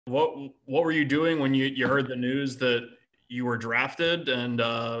what were you doing when you heard the news that you were drafted? And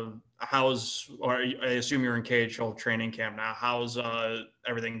I assume you're in KHL training camp now. How's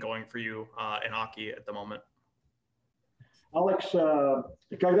everything going for you in hockey at the moment? Алекс,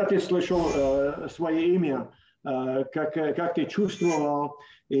 когда ты слышал свое имя, как ты чувствовал,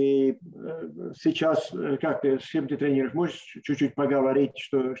 и сейчас как ты, с кем ты тренируешь? Можешь чуть-чуть поговорить,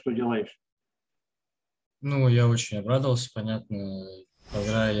 что делаешь? Ну, я очень обрадовался, понятно.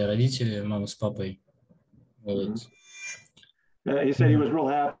 Поздравили родители, мама с папой. Вот. He said he was real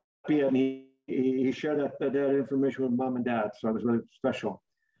happy, and he shared that information with mom and dad, so it was really special.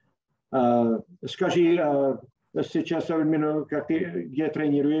 Скажи, сейчас именно как ты где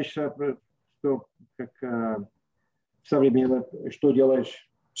тренируешься, современно, что делаешь?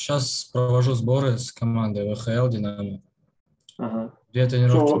 Сейчас провожу сборы с командой ВХЛ «Динамо». Две So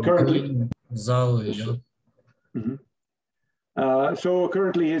тренировки в currently, неделю, зал идет. So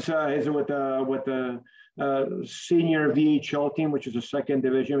currently he's with the senior VHL team, which is a second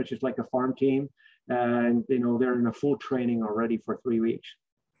division, which is like a farm team, and they're in a full training already for 3 weeks.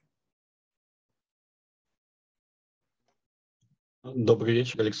 Добрый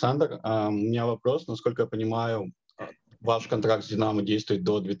вечер, Александр. У меня вопрос. Насколько я понимаю, ваш контракт с «Динамо» действует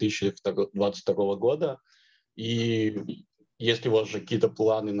до 2022 года. И есть ли у вас же какие-то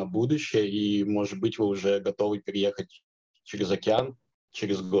планы на будущее? И, может быть, вы уже готовы переехать через океан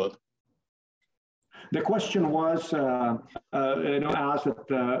через год? The question was asked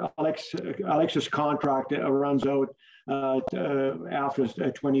that Alex's contract runs out after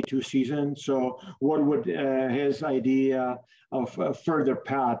the 22 season. So what would his idea of a further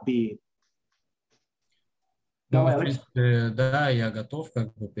path be? Ну, в принципе, да, я готов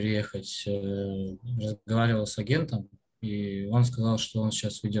как бы переехать. Разговаривал с агентом, и он сказал, что он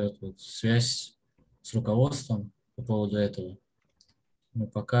сейчас ведет вот связь с руководством по поводу этого. Но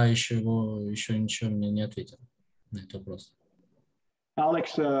пока еще ничего мне не ответил на этот вопрос.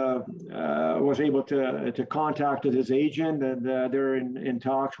 Alex was able to contact his agent, and they're in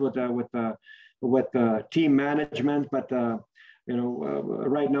talks with the team management. But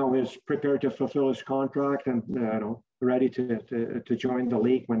right now he's prepared to fulfill his contract and ready to join the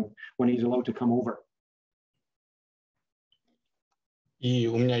league when he's allowed to come over. И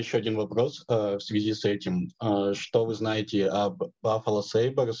у меня еще один вопрос в связи с этим. Что вы знаете об Buffalo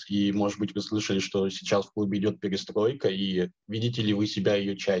Sabres? И, может быть, вы слышали, что сейчас в клубе идет перестройка, и видите ли вы себя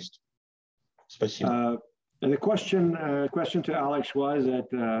ее частью? Спасибо. And the question to Alex was that,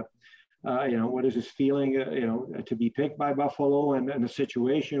 what is his feeling, to be picked by Buffalo and a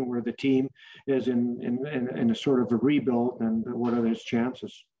situation where the team is in a sort of a rebuild, and what are his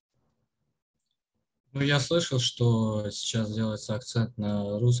chances? Ну, я слышал, что сейчас делается акцент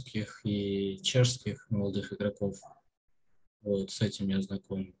на русских и чешских молодых игроков. Вот, с этим я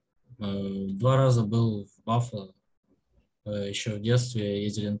знаком. 2 раза был в Баффало. Еще в детстве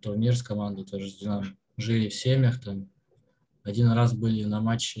ездили на турнир с командой, тоже с «Динамо». Жили в семьях там. 1 раз были на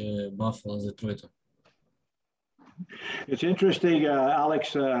матче Баффало с Детройтом. It's interesting.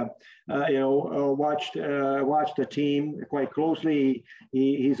 Alex, watched the team quite closely.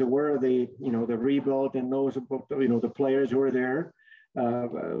 He's aware of the rebuild and knows about the players who are there.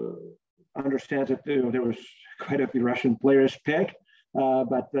 Understands that there was quite a few Russian players picked,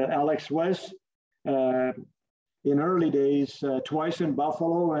 but Alex was in early days twice in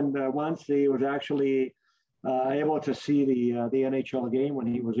Buffalo, and once he was actually able to see the NHL game when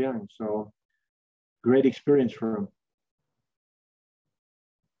he was young. So. Great experience for him.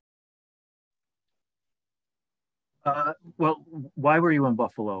 Well, why were you in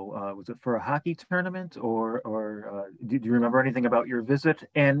Buffalo? Was it for a hockey tournament, or do you remember anything about your visit?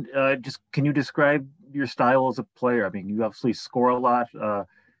 And just can you describe your style as a player? I mean, you obviously score a lot.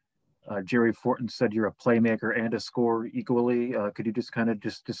 Jerry Fortin said you're a playmaker and a scorer equally. Could you just kind of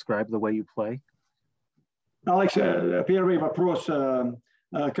describe the way you play? Alex, первый вопрос.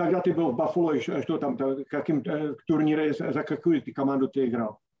 Когда ты был в Баффало, что там, каким турнире, за какую команду ты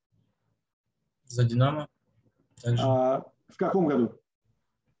играл? За «Динамо». В каком году?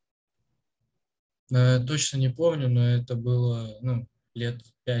 Точно не помню, но это было лет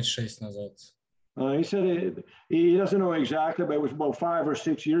 5-6 назад. He said he doesn't know exactly, but it was about 5 or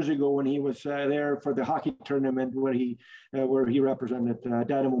 6 years ago when he was there for the hockey tournament where he represented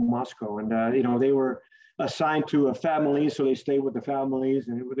Dynamo Moscow, and they were assigned to a family, so they stayed with the families,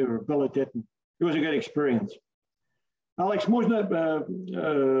 and they were billeted. It was a good experience. Alex, можно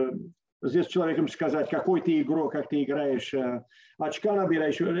здесь человеком сказать, какой ты игрок, как ты играешь, очка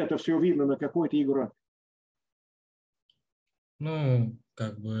набираешь, это все видно, но какой ты игрок? Ну,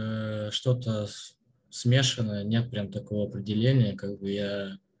 как бы что-то смешанное, нет прям такого определения, как бы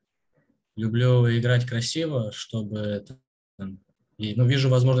я люблю играть красиво, чтобы вижу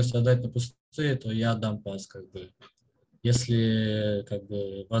возможность отдать на пустые, то я отдам пас, как бы. Если как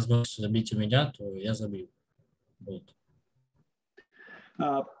бы возможность забить у меня, то я забью. Вот.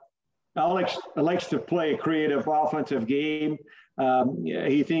 Alex likes to play a creative offensive game.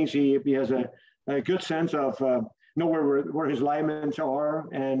 He thinks he has a good sense of know where his linemen are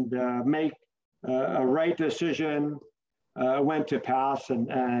and make a right decision when to pass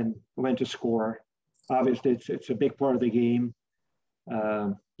and when to score. Obviously, it's a big part of the game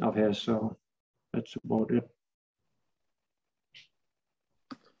of his. So that's about it.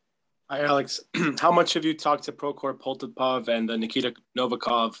 Hi, Alex. How much have you talked to Prokhor Poltapov and Nikita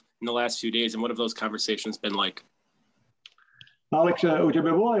Novikov in the last few days, and what have those conversations been like? Алекс, у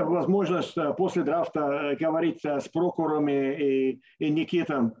тебя была возможность после драфта говорить с Прохором и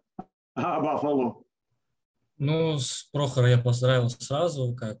Никитом о Баффало? Ну, с Прохора я поздравил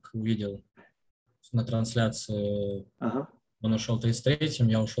сразу, как увидел на трансляции. Ага. Он ушел 33-м,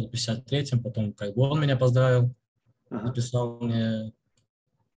 я ушел 53-м, потом как бы он меня поздравил, написал мне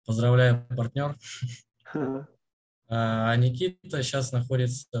 «Поздравляю, партнер». А Никита сейчас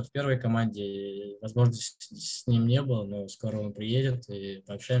находится в первой команде. Возможности с ним не было, но скоро он приедет и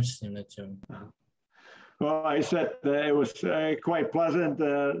пообщаемся с ним на эту тему. Well, I said it was quite pleasant.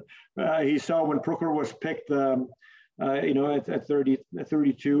 He saw when Prokhor was picked, at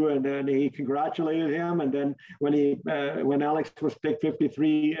 32, and then he congratulated him. And then when Alex was picked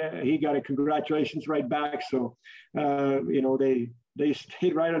 53, he got a congratulations right back. So, they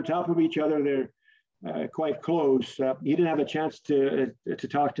stayed right on top of each other. They're quite close. He didn't have a chance to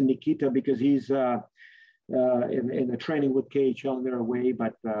talk to Nikita because he's in the training with KHL. They're away,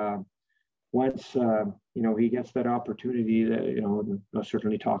 but once he gets that opportunity, they'll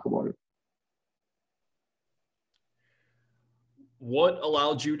certainly talk about it. What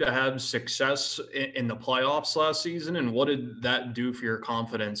allowed you to have success in the playoffs last season, and what did that do for your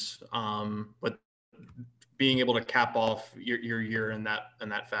confidence with being able to cap off your year in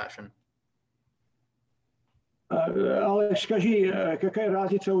that fashion? Алекс, скажи, какая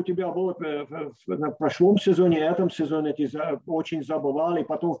разница у тебя была в прошлом сезоне, этом сезоне? Ты очень забывал, и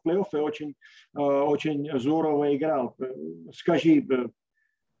потом в плей-оффе очень здорово играл. Скажи,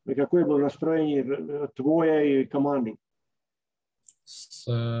 какое было настроение твоей команды?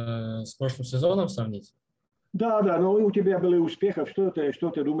 С прошлым сезоном сравнить? Да, но у тебя были успехи. Что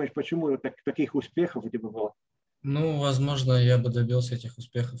ты думаешь, почему таких успехов у тебя было? Ну, возможно, я бы добился этих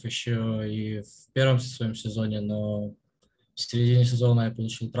успехов еще и в первом своем сезоне, но в середине сезона я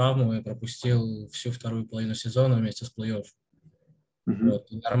получил травму и пропустил всю вторую половину сезона вместе с плей-офф.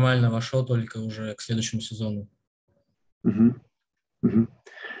 Вот, и нормально вошел только уже к следующему сезону.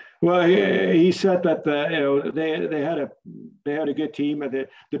 Well, he said that they had a good team.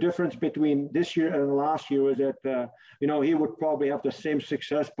 The difference between this year and last year was that he would probably have the same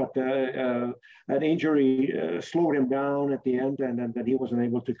success, but an injury slowed him down at the end, and then he wasn't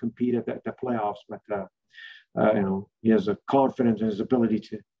able to compete at the playoffs. But he has a confidence in his ability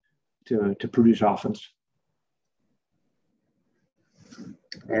to produce offense.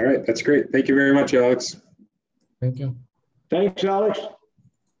 All right, that's great. Thank you very much, Alex. Thank you. Thanks, Alex.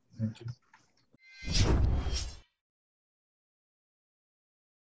 Thank you.